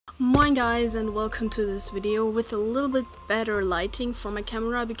Moin guys, and welcome to this video with a little bit better lighting for my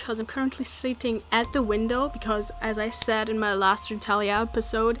camera because I'm currently sitting at the window because, as I said in my last Retalia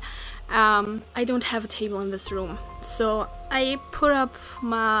episode, I don't have a table in this room. So I put up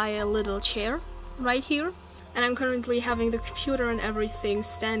my little chair right here, and I'm currently having the computer and everything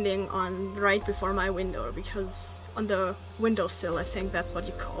standing on right before my window, because on the windowsill, I think that's what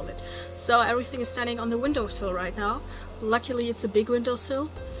you call it. So everything is standing on the windowsill right now. Luckily it's a big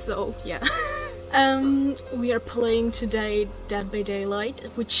windowsill, so yeah. We are playing today Dead by Daylight,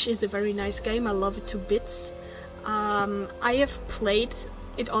 which is a very nice game. I love it to bits. I have played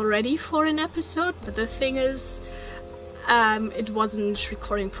it already for an episode, but the thing is, it wasn't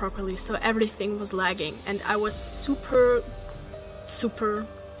recording properly, so everything was lagging, and I was super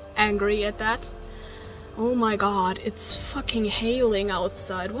angry at that. Oh my god, it's fucking hailing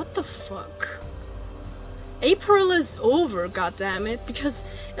outside, what the fuck? April is over, goddammit, because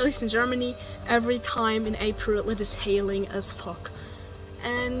at least in Germany, every time in April it is hailing as fuck.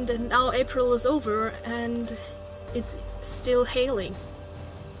 And now April is over and it's still hailing.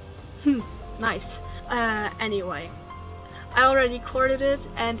 Nice. Anyway, I already recorded it,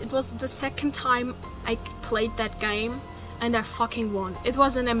 and it was the second time I played that game, and I fucking won. It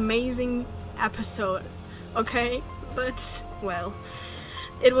was an amazing episode, okay? But, well,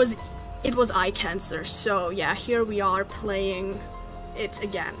 it was eye cancer, so yeah, here we are playing it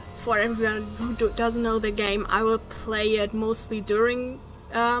again. For everyone who doesn't know the game, I will play it mostly during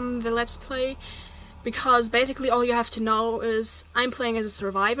the Let's Play, because basically all you have to know is I'm playing as a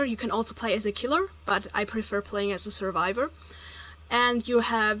survivor. You can also play as a killer, but I prefer playing as a survivor. And you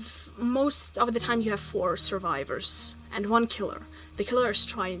have, most of the time you have 4 survivors and 1 killer. The killer is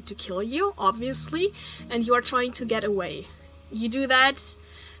trying to kill you, obviously, and you are trying to get away. You do that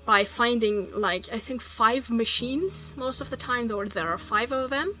by finding, like, I think 5 machines most of the time, though there are 5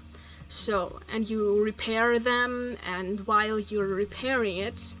 of them. So, and you repair them, and while you're repairing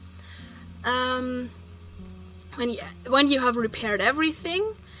it, when you have repaired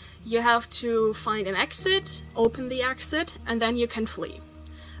everything, you have to find an exit, open the exit, and then you can flee.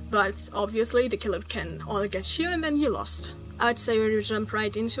 But obviously the killer can all get you, and then you lost. I'd say we jump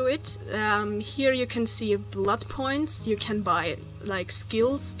right into it. Here you can see blood points. You can buy like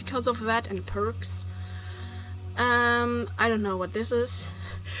skills because of that, and perks. I don't know what this is.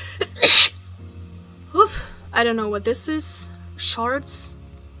 I don't know what this is. Shards.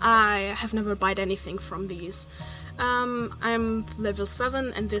 I have never bought anything from these. I'm level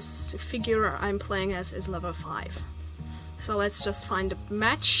 7, and this figure I'm playing as is level 5. So let's just find a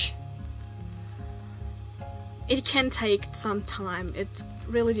match. It can take some time. It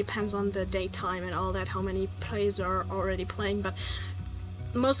really depends on the daytime and all that, how many players are already playing, but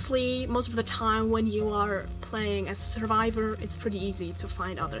most of the time when you are playing as a survivor, it's pretty easy to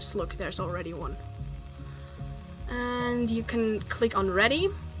find others. Look, there's already one. And you can click on ready.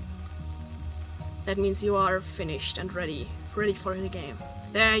 That means you are finished and ready for the game.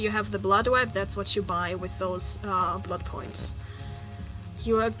 There you have the blood web. That's what you buy with those blood points.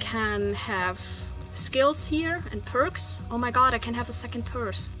 You can have skills here and perks. Oh my god, I can have a second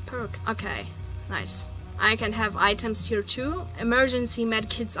perk. Okay, nice. I can have items here too. Emergency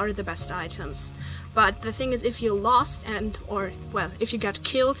medkits are the best items. But the thing is, if you lost well, if you got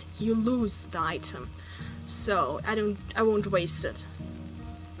killed, you lose the item. So I won't waste it.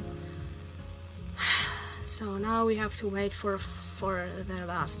 So now we have to wait for the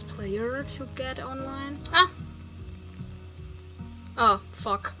last player to get online. Oh,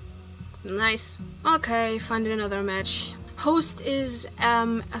 fuck. Nice. Okay, find another match. Host is,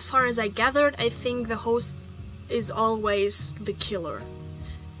 as far as I gathered, I think the host is always the killer.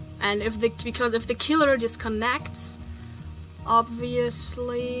 And because if the killer disconnects,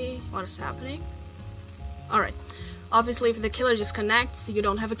 obviously... What is happening? Alright. Obviously, if the killer disconnects, you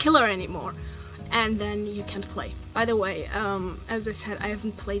don't have a killer anymore. And then you can't play. By the way, as I said, I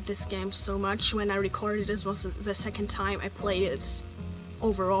haven't played this game so much. When I recorded this was the second time I played it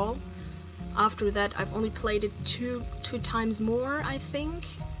overall. After that, I've only played it two times more, I think.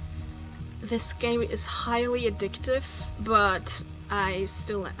 This game is highly addictive, but I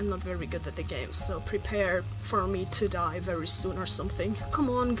still am not very good at the game, so prepare for me to die very soon or something. Come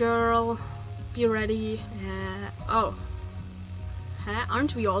on, girl. Be ready. Oh. Huh?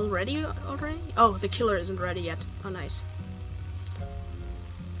 Aren't we all ready already? Oh, the killer isn't ready yet. Oh, nice.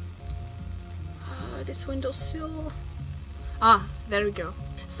 This windowsill. Ah, there we go.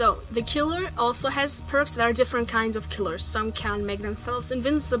 So, the killer also has perks. There are different kinds of killers. Some can make themselves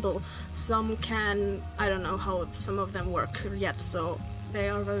invincible. Some can... I don't know how some of them work yet, so They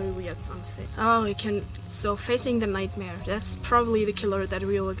are very weird something. Oh, we can... So, facing the nightmare. That's probably the killer that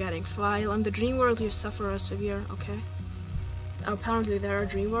we were getting. While on the dream world you suffer a severe... Okay. Apparently there are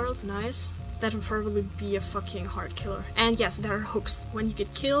dream worlds. Nice. That would probably be a fucking hard killer. And yes, there are hooks. When you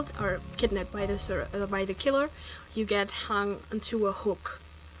get killed or kidnapped by the killer, you get hung onto a hook.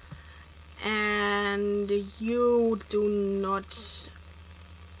 And you do not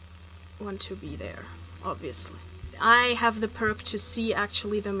want to be there, obviously. I have the perk to see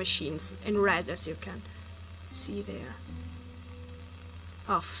actually the machines in red, as you can see there.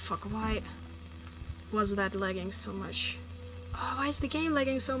 Oh fuck, why was that lagging so much? Oh, why is the game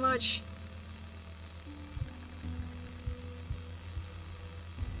lagging so much?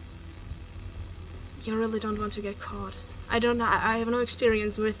 You really don't want to get caught. I don't know, I have no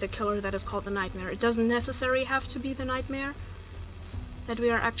experience with the killer that is called the Nightmare. It doesn't necessarily have to be the Nightmare that we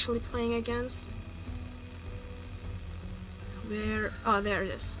are actually playing against. Where? Oh, there it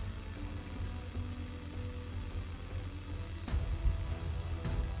is.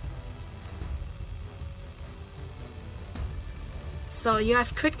 So you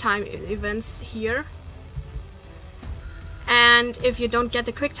have QuickTime events here. And if you don't get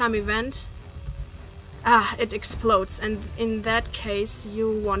the QuickTime event, it explodes, and in that case you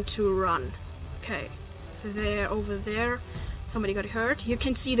want to run. Okay, there, over there, somebody got hurt. You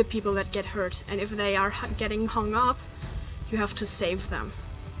can see the people that get hurt, and if they are getting hung up, you have to save them.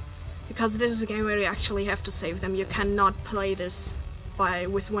 Because this is a game where you actually have to save them. You cannot play this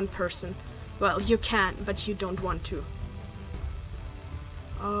with one person. Well, you can, but you don't want to.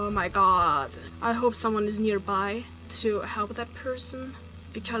 Oh my god. I hope someone is nearby to help that person,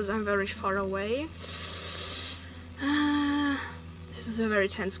 because I'm very far away. This is a very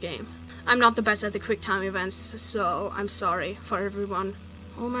tense game. I'm not the best at the quick time events, so I'm sorry for everyone.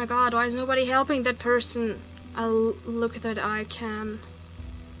 Oh my god, why is nobody helping that person? I'll look that I can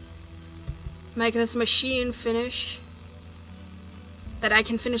make this machine finish. That I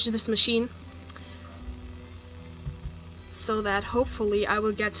can finish this machine. So that hopefully I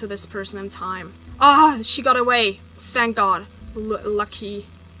will get to this person in time. Ah, she got away. Thank god. Lucky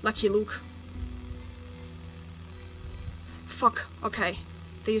Luke. Fuck. Okay.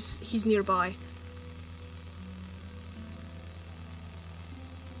 He's nearby.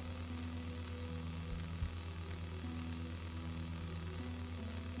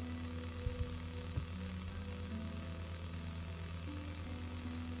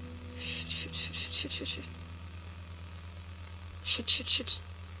 Shit. Shit.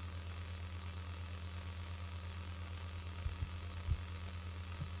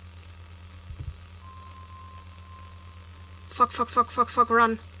 Fuck,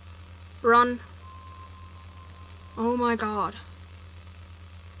 run. Run. Oh my god.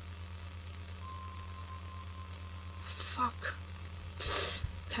 Fuck.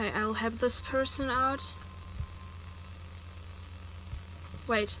 Okay, I'll help this person out.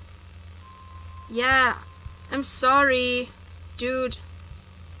 Wait. Yeah, I'm sorry, dude.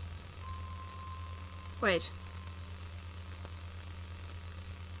 Wait.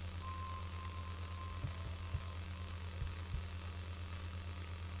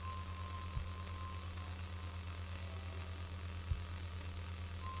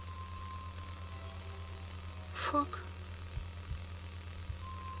 Fuck.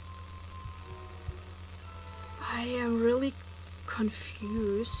 I am really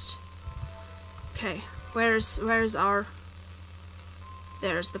confused. Okay, where's our...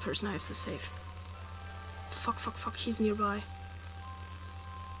 There's the person I have to save. Fuck, he's nearby.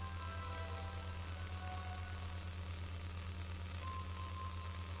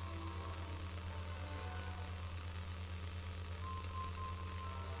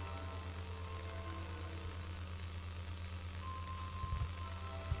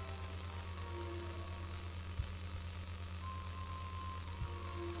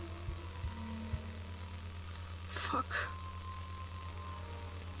 Fuck.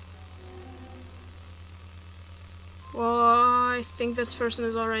 Well, I think this person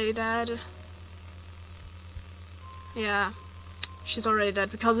is already dead. Yeah, she's already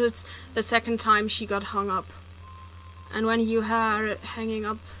dead because it's the second time she got hung up. And when you are hanging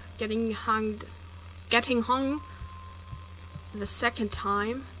up, getting hung the second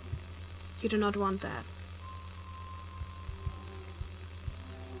time, you do not want that.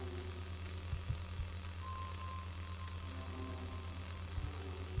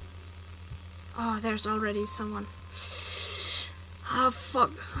 Oh, there's already someone. Oh,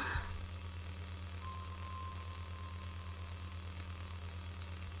 fuck.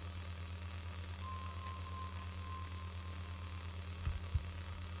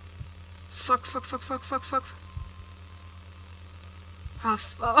 Fuck.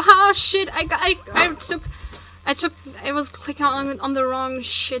 Oh shit! I was clicking on the wrong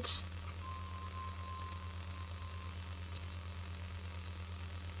shit.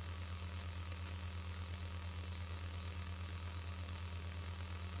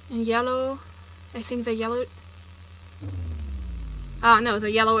 And yellow, I think the yellow. Ah no,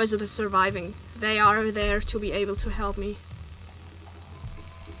 the yellow is the surviving. They are there to be able to help me.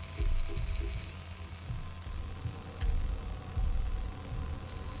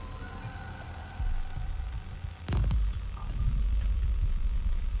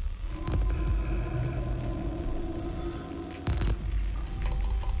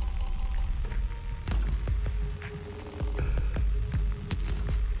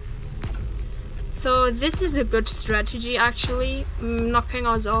 So this is a good strategy actually, knocking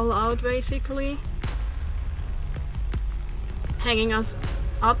us all out basically. Hanging us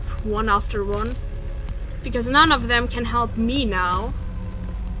up one after one. Because none of them can help me now.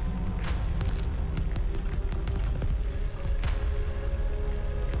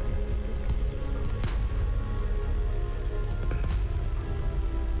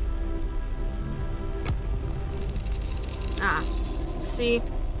 Ah, see?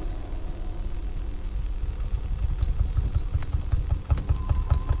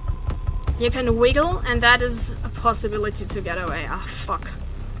 You can wiggle, and that is a possibility to get away. Ah, fuck.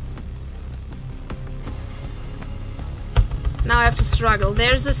 Now I have to struggle.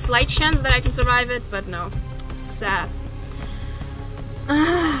 There's a slight chance that I can survive it, but no. Sad.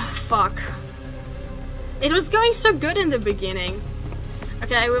 Ah, fuck. It was going so good in the beginning.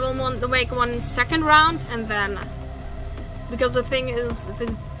 Okay, we will want to make one second round, and then... Because the thing is,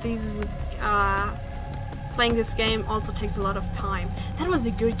 playing this game also takes a lot of time. That was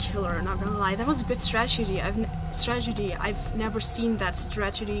a good killer, not gonna lie. That was a good strategy. I've never seen that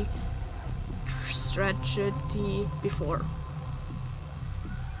strategy before.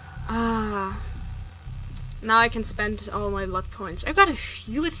 Ah. Now I can spend all my blood points. I got a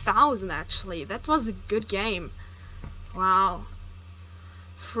few thousand actually. That was a good game. Wow.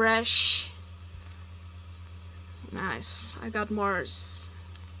 Fresh. Nice. I got more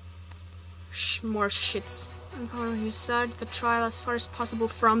shits. I'm going to start the trial as far as possible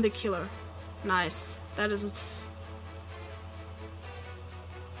from the killer. Nice. That is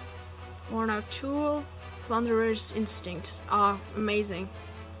worn out tool. Plunderer's instinct. Ah, amazing.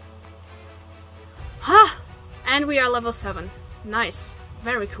 Ha! And we are level 7. Nice.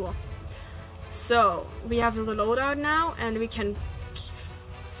 Very cool. So we have the loadout now, and we can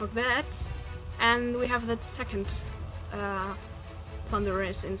fuck that. And we have that second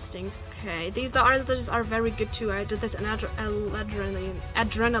Plunderer's instinct. Okay, these others are very good too. I did this in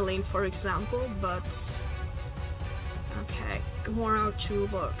adrenaline, for example, but okay, more out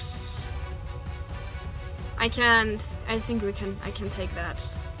toolbox. I think I can take that.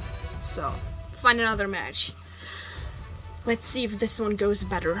 So, find another match. Let's see if this one goes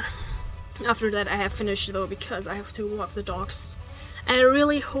better. After that, I have finished though, because I have to walk the dogs. And I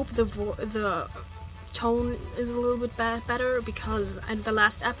really hope the tone is a little bit better, because in the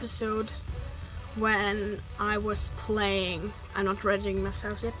last episode when I was playing, I'm not reading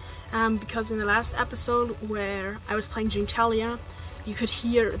myself yet, because in the last episode where I was playing Genitalia, you could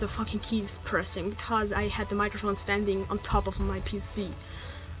hear the fucking keys pressing because I had the microphone standing on top of my PC.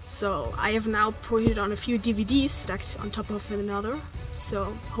 So I have now put it on a few DVDs stacked on top of another, so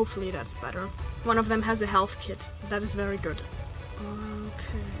hopefully that's better. One of them has a health kit. That is very good.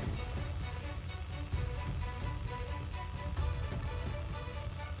 Okay.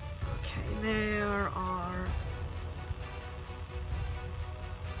 Okay,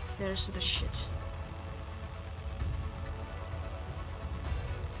 there's the shit.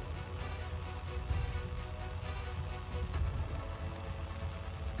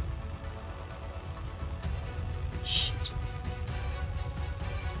 Shit.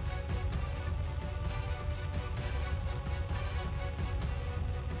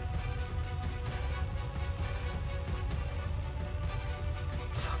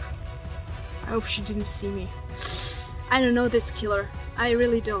 I hope she didn't see me. I don't know this killer. I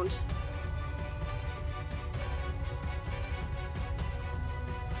really don't.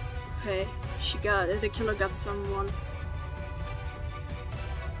 Okay, the killer got someone.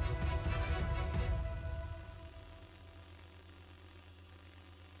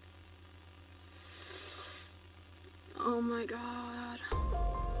 Oh my god.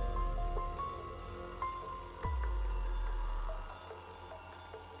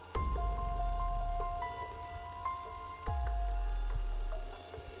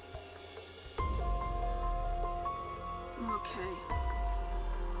 Okay.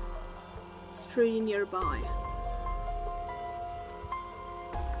 It's pretty nearby.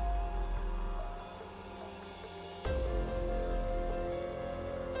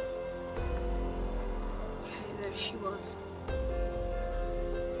 There she was.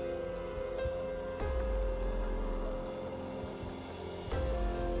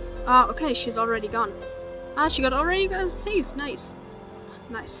 Ah, okay, she's already gone. Ah, she got already got saved. Nice.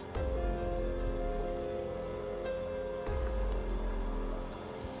 Nice.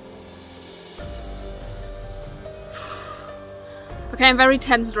 Okay, I'm very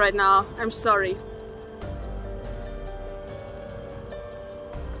tensed right now. I'm sorry.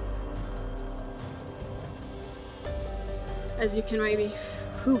 As you can maybe...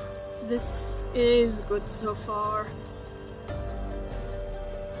 Whew, this is good so far.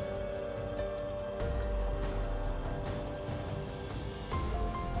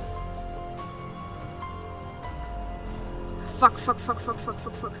 Fuck, fuck, fuck, fuck, fuck,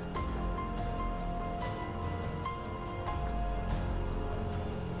 fuck, fuck.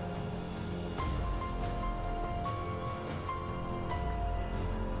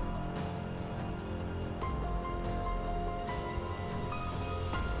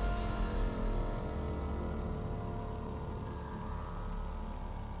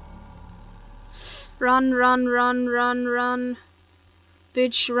 Run, run, run, run, run.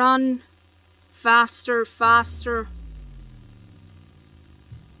 Bitch, run. Faster, faster.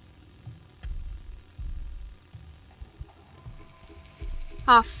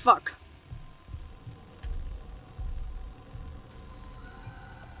 Ah, fuck.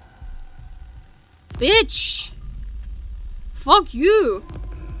 Bitch! Fuck you!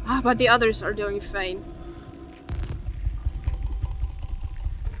 Ah, but the others are doing fine.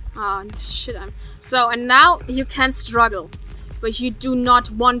 Ah, shit, So, and now you can struggle. But you do not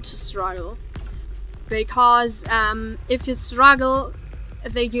want to struggle. Because, if you struggle,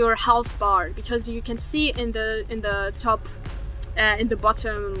 your health bar. Because you can see in the top... in the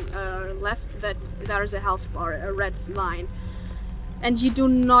bottom left that there's a health bar, a red line. And you do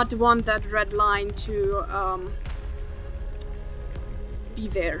not want that red line to be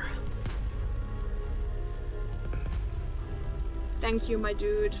there. Thank you, my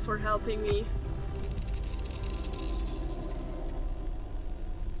dude, for helping me.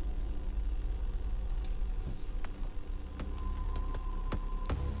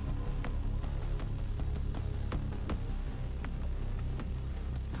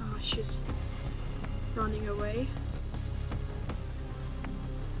 She's running away.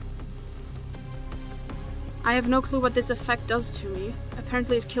 I have no clue what this effect does to me.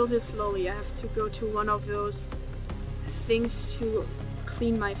 Apparently it kills you slowly. I have to go to one of those things to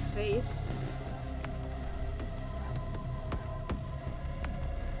clean my face.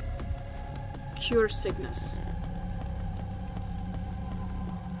 Cure sickness.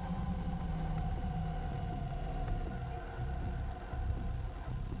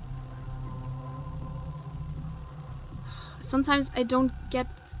 Sometimes I don't get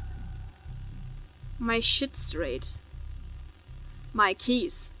my shit straight. My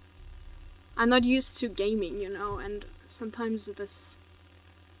keys. I'm not used to gaming, you know, and sometimes this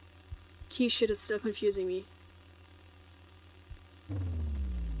key shit is still confusing me.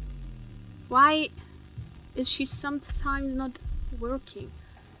 Why is she sometimes not working?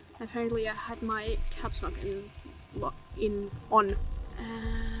 Apparently I had my caps lock on.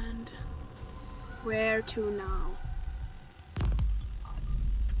 And where to now?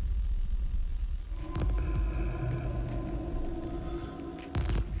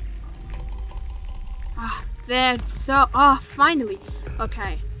 Ah, there, so, ah, finally.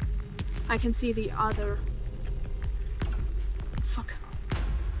 Okay. I can see the other. Fuck.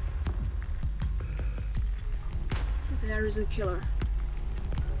 There is a killer.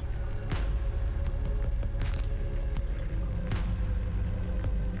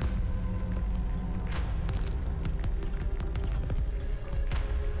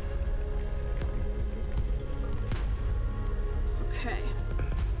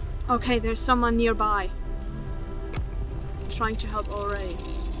 Okay, there's someone nearby. Trying to help already.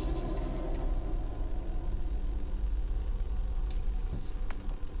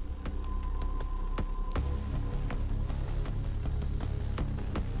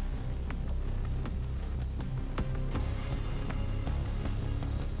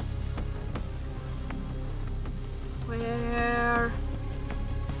 Where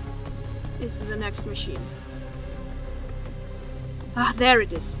is the next machine? Ah, there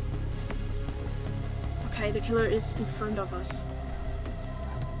it is. Okay, the killer is in front of us.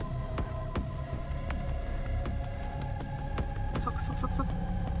 Fuck, fuck, fuck, fuck.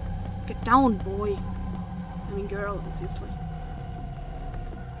 Get down, boy. I mean, girl, obviously.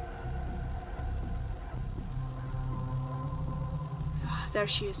 There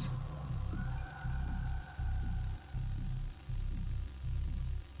she is.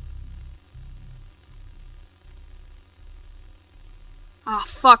 Ah,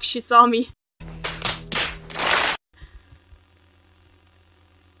 fuck, she saw me.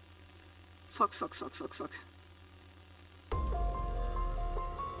 Fuck.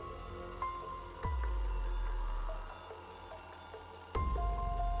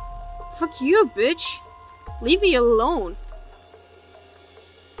 Fuck you, bitch. Leave me alone.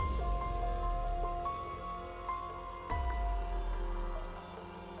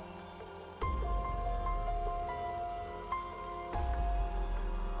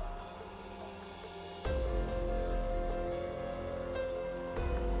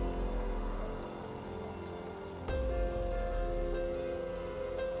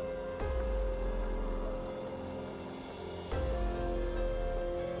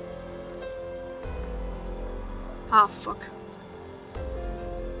 Ah, fuck.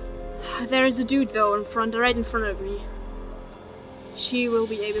 There is a dude though right in front of me. She will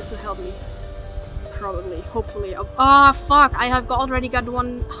be able to help me. Probably, hopefully. Ah, fuck, I have already got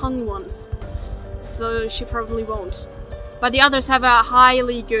one hung once. So she probably won't. But the others have a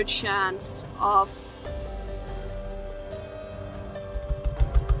highly good chance of...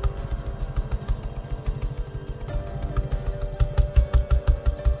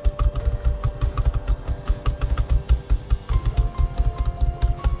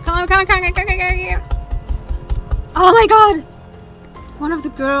 Come on. Oh my god! One of the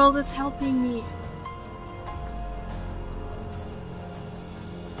girls is helping me.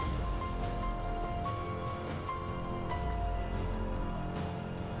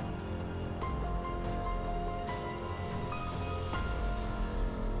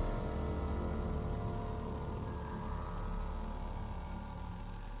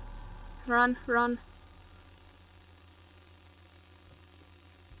 Run.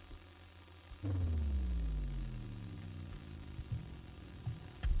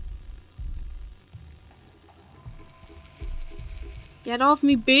 Get off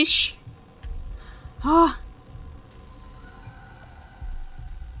me, bish! Ah!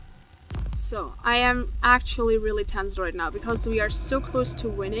 So, I am actually really tense right now because we are so close to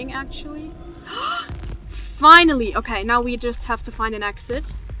winning, actually. Finally! Okay, now we just have to find an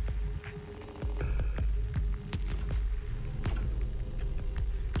exit.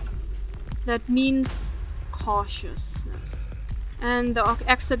 That means cautiousness. And the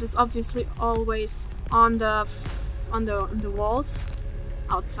exit is obviously always on the walls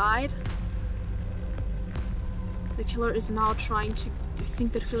outside. The killer is now trying to... I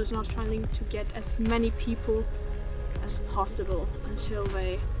think the killer is now trying to get as many people as possible until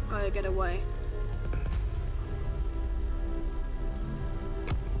they gotta get away.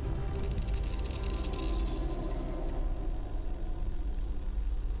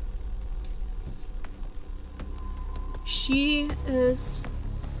 She is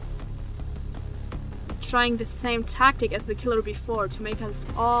trying the same tactic as the killer before to make us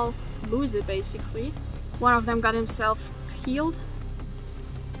all lose it, basically. One of them got himself healed.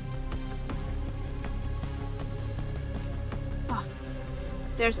 Ah,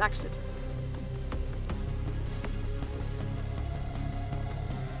 there's exit.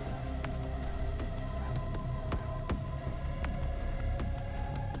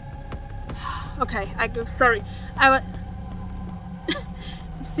 Okay, I'm sorry.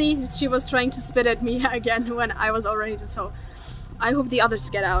 See, she was trying to spit at me again when I was already so. I hope the others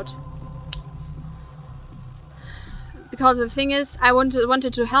get out. Because the thing is, I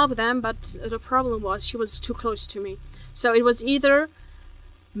wanted to help them, but the problem was she was too close to me. So it was either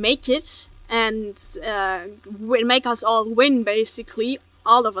make it and make us all win, basically,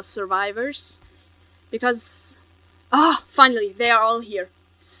 all of us survivors. Because, finally, they are all here.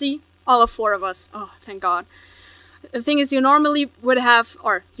 See? All 4 of us. Oh, thank God. The thing is, you normally would have,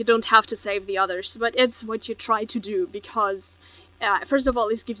 or you don't have to save the others, but it's what you try to do because, first of all,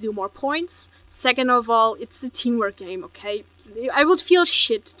 it gives you more points. Second of all, it's a teamwork game, okay? I would feel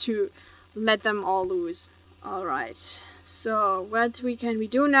shit to let them all lose. Alright, so what can we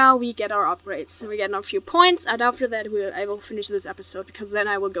do now? We get our upgrades. We get a few points, and after that I will finish this episode, because then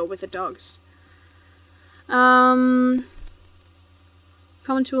I will go with the dogs.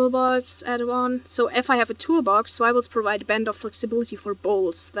 Common toolbox, add on. So if I have a toolbox, swivels provide a band of flexibility for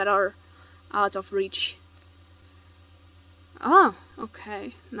bolts that are out of reach. Oh,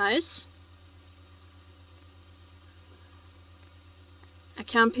 okay, nice. A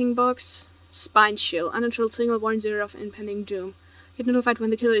camping box, spine shield. Unnatural signal warns you of impending doom. Get notified when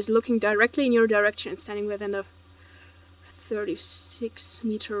the killer is looking directly in your direction and standing within the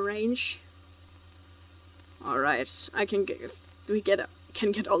 36-meter range. Alright, I can get...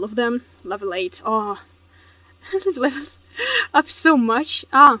 can get all of them. Level 8. Oh, levels up so much.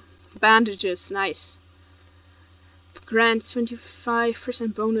 Ah, bandages. Nice. Grants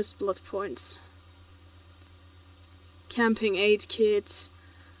 25% bonus blood points. Camping aid kit.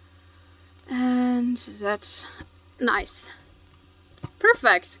 And that's nice.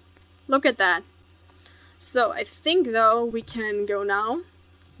 Perfect. Look at that. So I think though we can go now.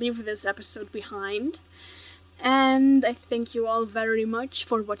 Leave this episode behind. And I thank you all very much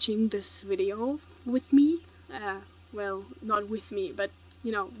for watching this video with me. Well, not with me, but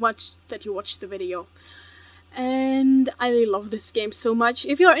you know, that you watched the video. And I love this game so much.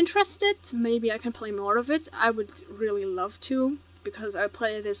 If you're interested, maybe I can play more of it. I would really love to, because I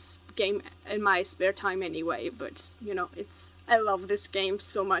play this game in my spare time anyway, but you know, I love this game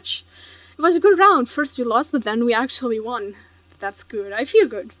so much. It was a good round. First we lost, but then we actually won. That's good. I feel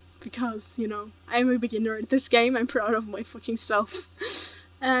good, because, you know, I'm a beginner at this game. I'm proud of my fucking self.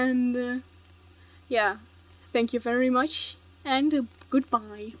 And, yeah, thank you very much, and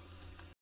goodbye.